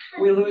program,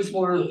 we lose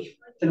more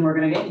than we're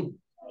going to gain.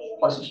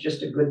 Plus, it's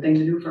just a good thing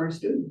to do for our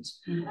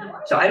students.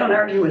 So I don't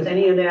argue with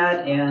any of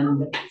that.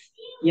 And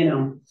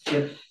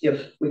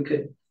if we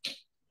could,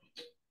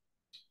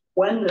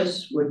 when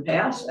this would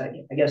pass,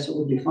 I guess it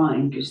would be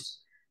fine,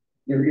 because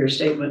your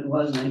statement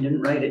was, and I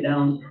didn't write it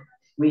down,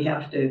 we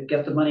have to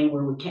get the money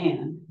where we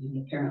can.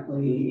 And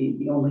apparently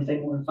the only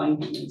thing we're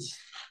finding is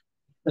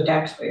the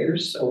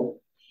taxpayers.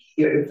 So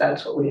if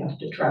that's what we have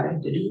to try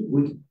to do,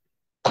 we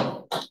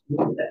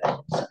do that.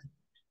 I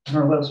don't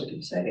know what else we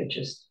can say.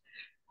 Just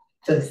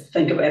to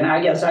think of, and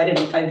I guess I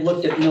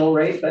looked at mill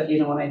rate, but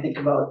when I think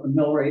about the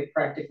mill rate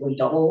practically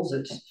doubles,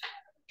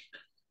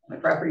 my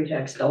property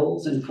tax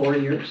doubles in 4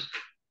 years.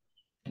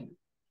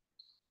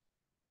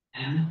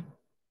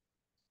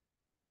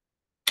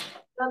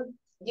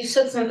 You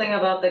said something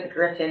about the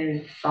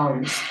Griffin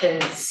funds.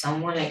 Can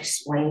someone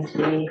explain to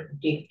me?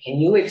 Can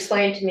you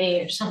explain to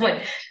me, or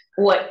someone,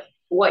 what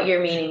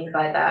you're meaning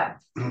by that?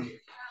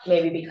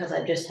 Maybe because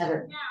I just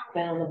haven't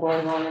been on the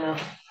board long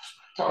enough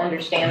to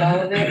understand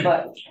all of it.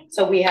 But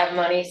so we have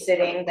money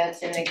sitting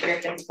that's in the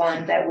Griffin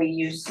fund that we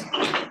use.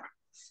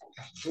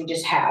 We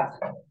just have.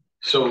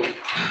 So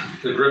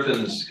the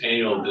Griffin's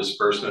annual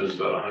disbursement is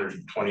about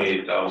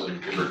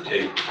 128,000, give or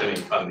take,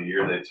 depending upon the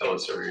year. They tell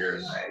us every year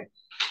in May.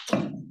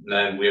 And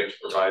then we have to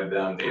provide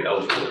them the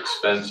eligible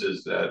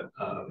expenses that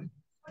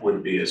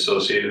would be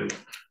associated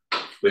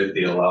with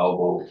the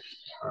allowable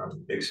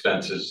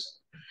expenses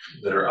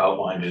that are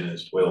outlined in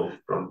his will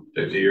from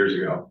 50 years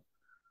ago.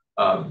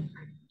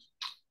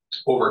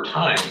 Over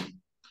time,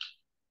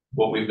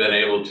 what we've been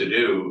able to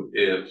do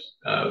is,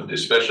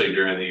 especially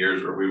during the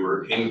years where we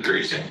were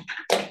increasing,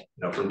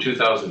 from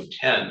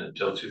 2010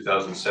 until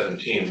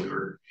 2017, we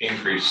were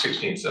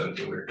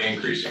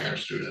increasing our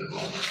student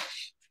enrollment,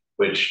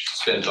 which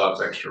spins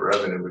off extra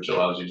revenue, which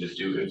allows you to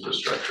do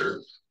infrastructure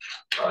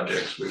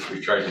projects, which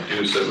we tried to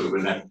do so that we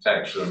wouldn't have to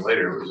tax them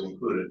later. It was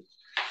included.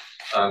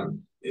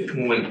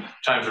 When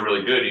times are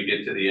really good, you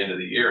get to the end of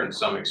the year and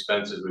some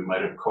expenses we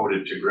might have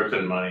coded to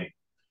Griffin money.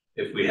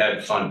 If we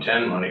had Fund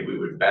 10 money, we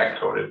would back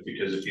code it,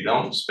 because if you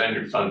don't spend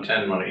your Fund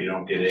 10 money, you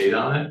don't get aid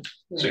on it.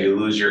 Right. So you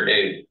lose your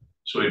aid.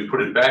 So we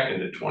put it back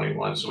into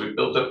 21. So we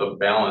built up a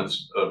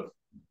balance of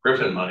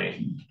Griffin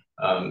money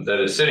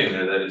that is sitting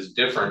there that is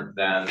different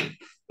than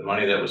the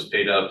money that was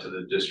paid out to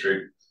the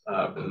district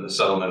in the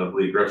settlement of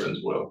Lee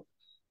Griffin's will.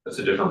 That's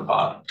a different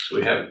pot. So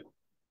we have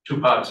two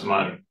pots of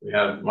money. We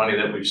have money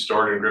that we've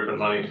stored in Griffin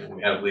money, and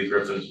we have Lee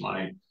Griffin's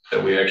money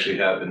that we actually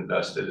have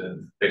invested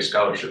in big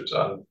scholarships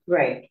out of.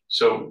 Right.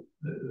 So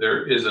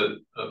there is a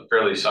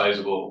fairly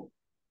sizable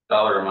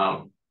dollar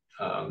amount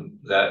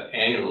that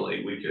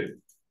annually we could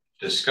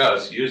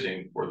discuss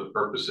using for the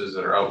purposes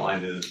that are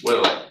outlined in his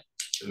will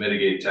to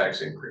mitigate tax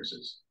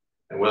increases.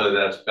 And whether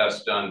that's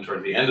best done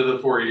toward the end of the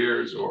 4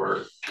 years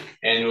or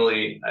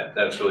annually,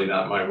 that's really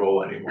not my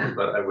role anymore,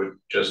 but I would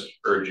just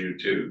urge you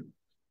to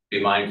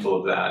be mindful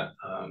of that.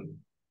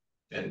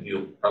 And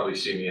you'll probably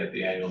see me at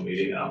the annual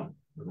meeting, and I'll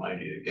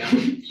remind you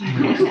again.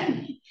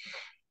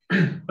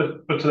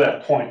 But to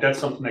that point, that's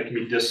something that can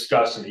be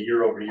discussed on a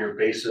year-over-year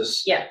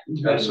basis. Yeah,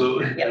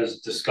 absolutely.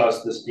 As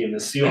discussed, this being the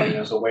ceiling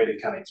as a way to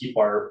kind of keep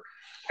our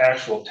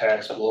actual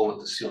tax below what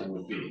the ceiling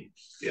would be.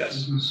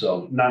 Yes.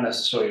 So not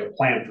necessarily a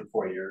plan for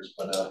 4 years,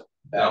 but a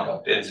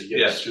backup. It's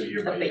yes,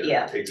 year by year.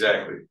 Yeah,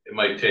 exactly. It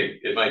might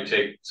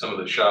take some of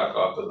the shock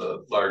off of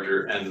the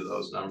larger end of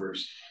those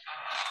numbers.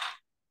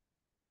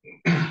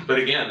 But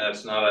again,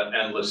 that's not an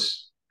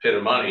endless pit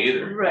of money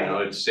either. Right.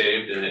 It's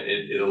saved, and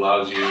it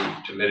allows you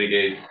to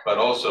mitigate, but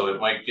also it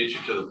might get you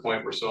to the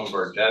point where some of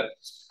our debt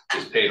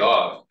is paid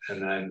off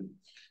and then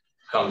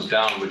comes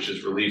down, which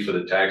is relief for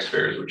the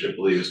taxpayers, which I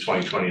believe is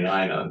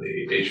 2029 on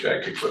the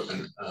HVAC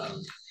equipment.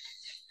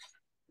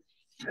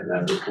 And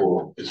then the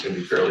pool is going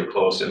to be fairly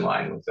close in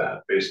line with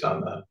that based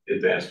on the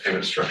advanced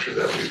payment structure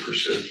that we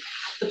pursued.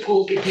 The pool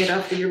will get paid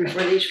off the year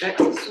before the HVAC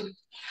system.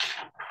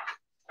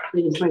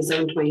 Maybe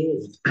 27,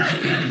 28.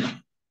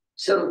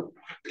 So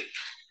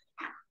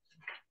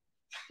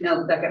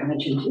now Becca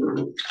mentioned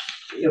too,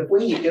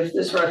 if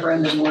this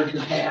referendum were to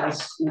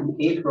pass in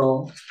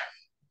April,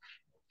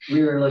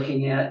 we were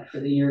looking at for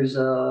the years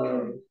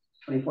of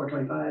 24,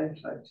 25,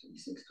 25,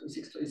 26,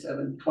 26,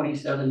 27,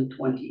 27,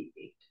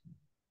 28.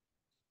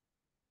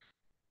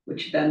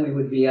 Which then we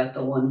would be at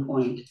the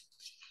 1.1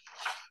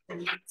 or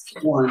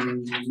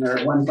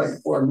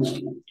 1.4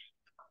 million.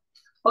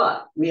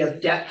 But we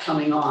have debt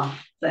coming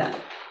off then.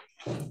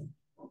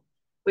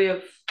 We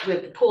have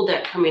the pool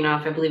debt coming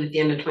off, I believe, at the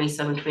end of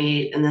 27,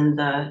 28, and then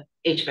the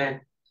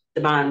HVAC,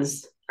 the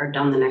bonds are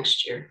done the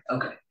next year.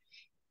 Okay.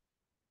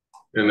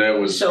 And that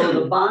was. So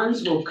the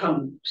bonds will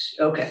come,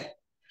 okay.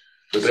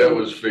 But that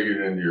was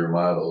figured into your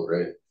model,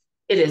 right?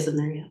 It is in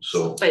there, yeah.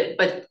 So. But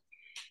But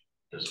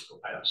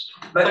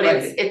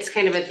it's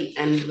kind of at the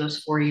end of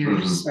those 4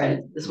 years, right,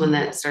 is when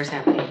that starts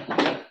happening.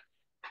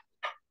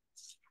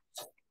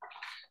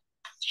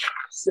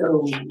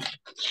 So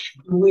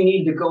do we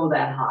need to go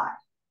that high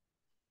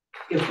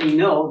if we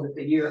know that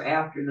the year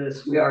after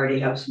this we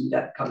already have some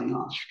debt coming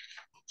off?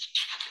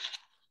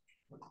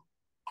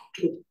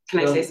 Can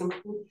I say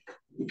something?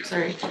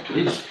 Sorry.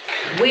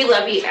 We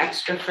levy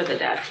extra for the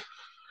debt.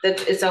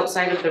 It's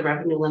outside of the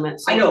revenue limit.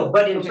 So I know,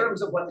 but in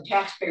terms of what the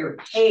taxpayer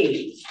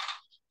pays,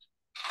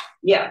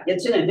 yeah,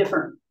 it's in a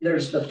different,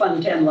 there's the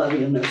Fund 10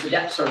 levy and there's the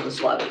debt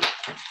service levy.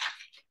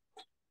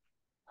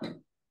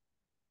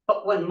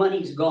 But when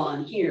money's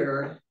gone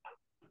here,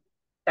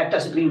 that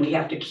doesn't mean we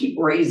have to keep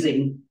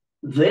raising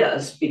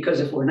this, because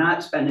if we're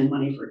not spending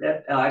money for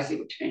debt, I see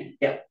what you're saying,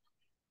 yeah.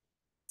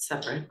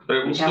 Separate. But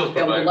it will we have to be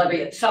able to levy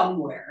it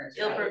somewhere.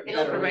 It'll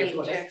provide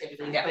the tax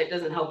activity, but it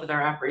doesn't help with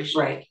our operation.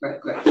 Right.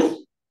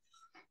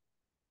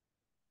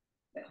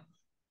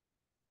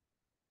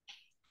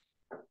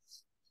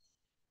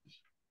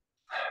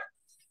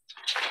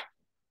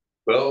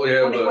 Well, we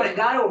have when it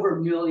got over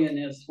 $1 million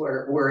is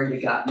where you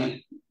got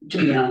me, to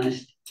be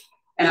honest.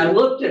 And I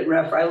looked at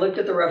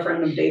the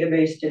referendum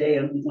database today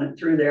and went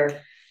through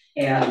there,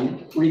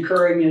 and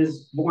recurring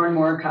is more and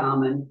more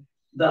common.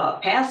 The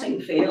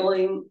passing,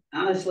 failing,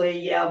 honestly,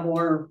 yeah,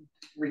 more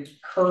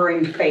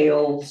recurring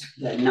fails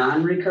than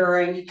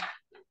non-recurring,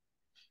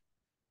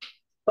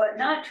 but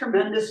not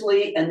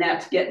tremendously, and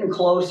that's getting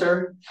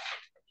closer.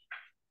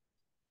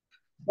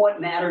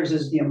 what matters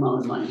is the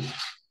amount of money.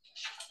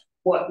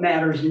 What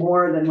matters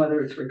more than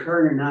whether it's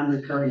recurring or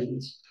non-recurring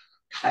is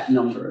that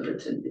number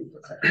that's in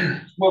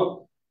the.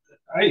 Well,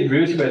 I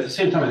agree with you, but at the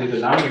same time, I think the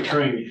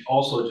non-recurring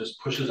also just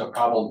pushes a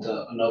problem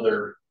to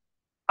another.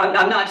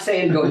 I'm not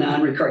saying go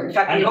non-recurring. In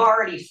fact, we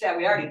already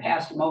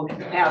passed a motion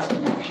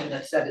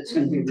that said it's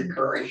going to be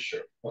recurring.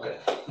 Sure. Okay.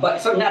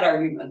 But so I'm not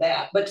arguing with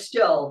that, but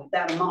still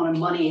that amount of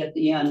money at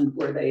the end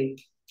where they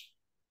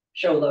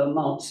show the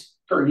amounts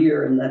per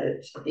year and that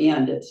it's at the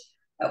end, it's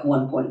at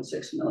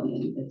 1.6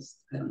 million. It's,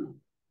 I don't know.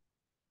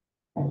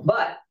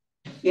 But,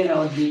 you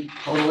know, to be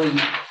totally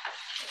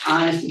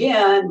honest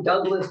again,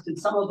 Doug listed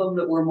some of them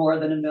that were more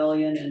than $1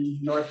 million,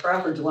 and North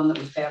Crawford's one that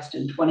was passed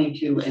in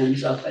 22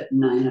 ends up at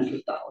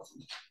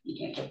 900,000. You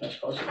can't get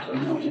much closer to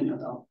 $1 million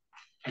without.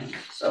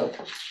 So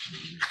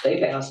they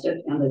passed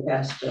it, and they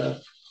passed a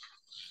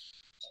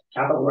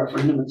capital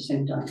referendum at the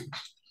same time.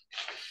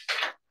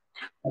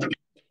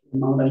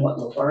 More than what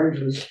Lafarge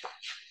was.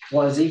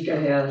 Wazeeka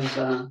has,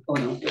 oh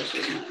no, this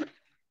was not.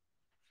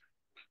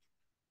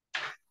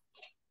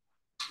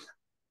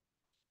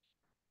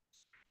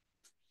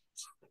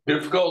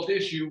 Difficult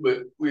issue, but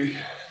we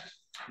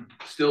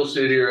still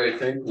sit here, I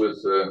think, with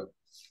a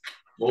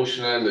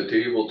motion on the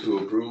table to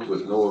approve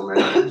with no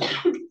amendments.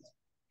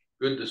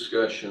 Good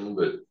discussion,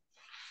 but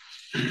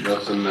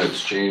nothing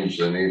that's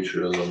changed the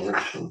nature of the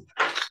motion.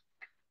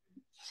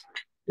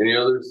 Any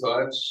other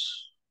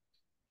thoughts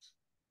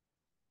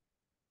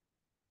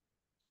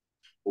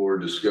or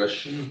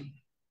discussion?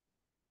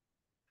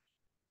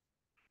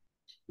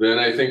 Then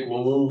I think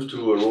we'll move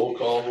to a roll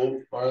call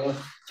vote, Marla.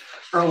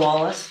 Earl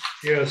Wallace,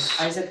 Yes.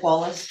 Isaac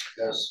Wallace,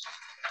 Yes.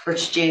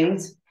 Rich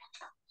James.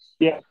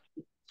 Yes.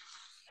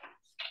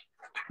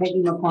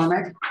 Peggy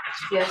McCormick,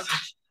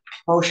 Yes.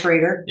 Bo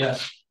Schrader,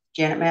 Yes.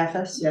 Janet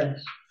Mathis,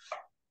 Yes.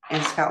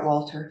 and Scott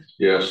Walter.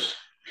 Yes.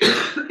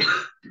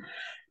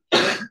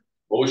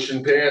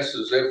 Motion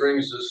passes. That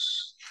brings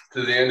us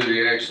to the end of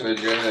the action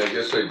agenda. I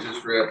guess I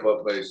just wrap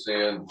up by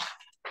saying,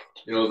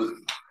 you know,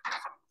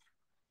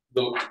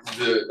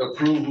 the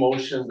approved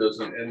motion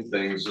doesn't end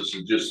things. This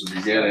is just the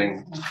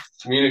beginning.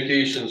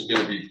 Communication is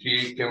going to be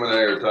key. Kim and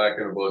I are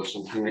talking about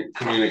some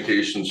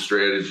communication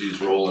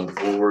strategies rolling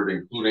forward,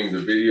 including the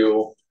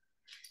video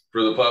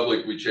for the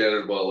public we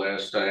chatted about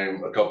last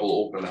time. A couple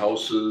open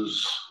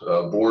houses,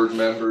 board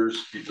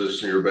members, keep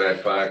this in your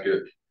back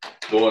pocket.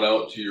 Going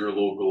out to your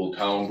local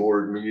town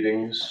board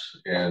meetings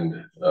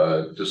and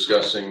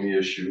discussing the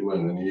issue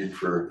and the need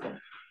for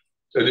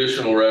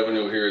additional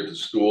revenue here at the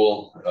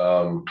school.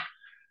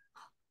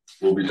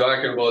 We'll be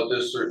talking about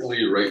this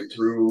certainly right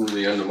through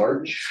the end of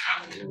March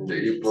into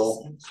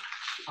April.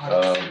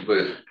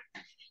 But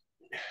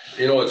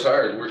you know, it's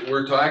hard.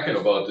 We're talking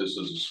about this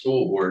as a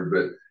school board,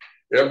 but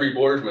every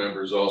board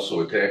member is also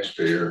a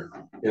taxpayer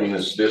in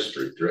this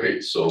district,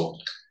 right? So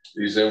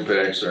these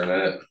impacts are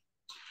not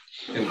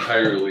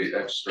entirely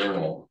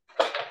external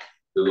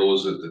to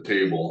those at the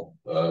table.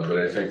 But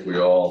I think we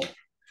all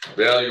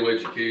value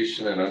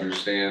education and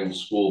understand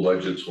school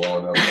budgets well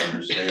enough to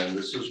understand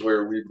this is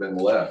where we've been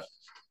left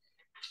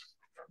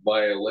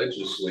by a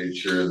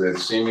legislature that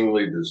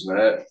seemingly does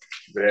not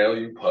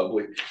value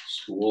public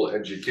school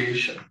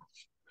education.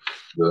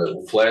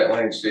 The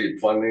flatline state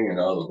funding and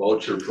now the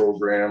voucher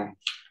program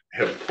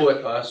have put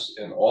us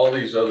and all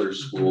these other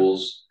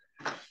schools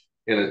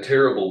in a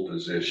terrible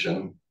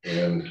position.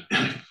 And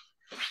I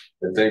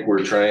think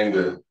we're trying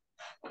to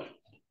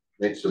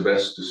make the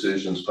best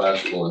decisions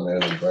possible in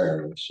that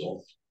environment.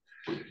 So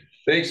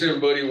thanks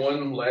everybody.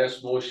 One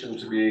last motion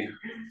to be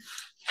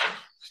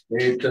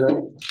made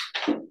tonight.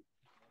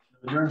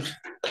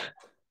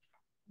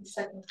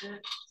 Second.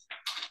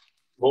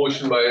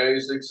 Motion by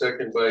Isaac,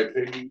 second by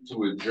Peggy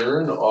to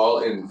adjourn.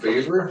 All in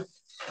favor?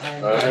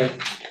 Aye.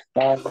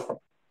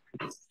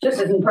 This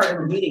isn't part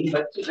of the meeting,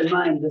 but keep in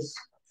mind this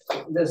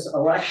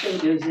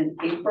election is in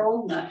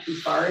April, not too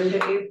far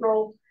into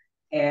April.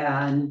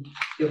 And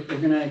if we're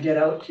gonna get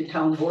out to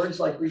town boards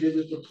like we did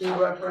with the pool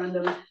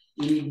referendum,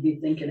 you need to be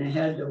thinking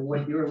ahead of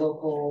what your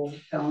local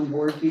town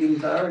board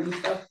meetings are and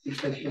stuff,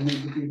 because you'll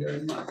need to be there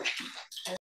in March.